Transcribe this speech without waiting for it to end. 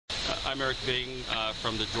I'm Eric Bing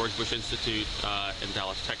from the George Bush Institute in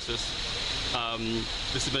Dallas, Texas.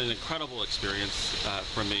 This has been an incredible experience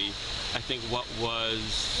for me. I think what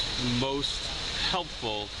was most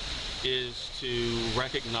helpful is to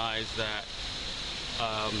recognize that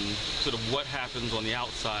sort of what happens on the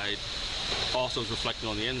outside also is reflected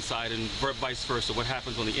on the inside, and vice versa. What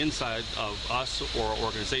happens on the inside of us or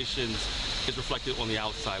organizations is reflected on the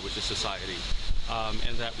outside, which is society.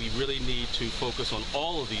 And that we really need to focus on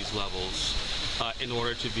all of these levels in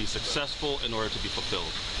order to be successful, in order to be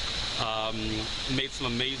fulfilled. Made some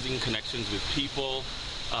amazing connections with people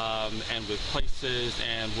and with places,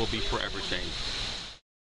 and will be forever changed.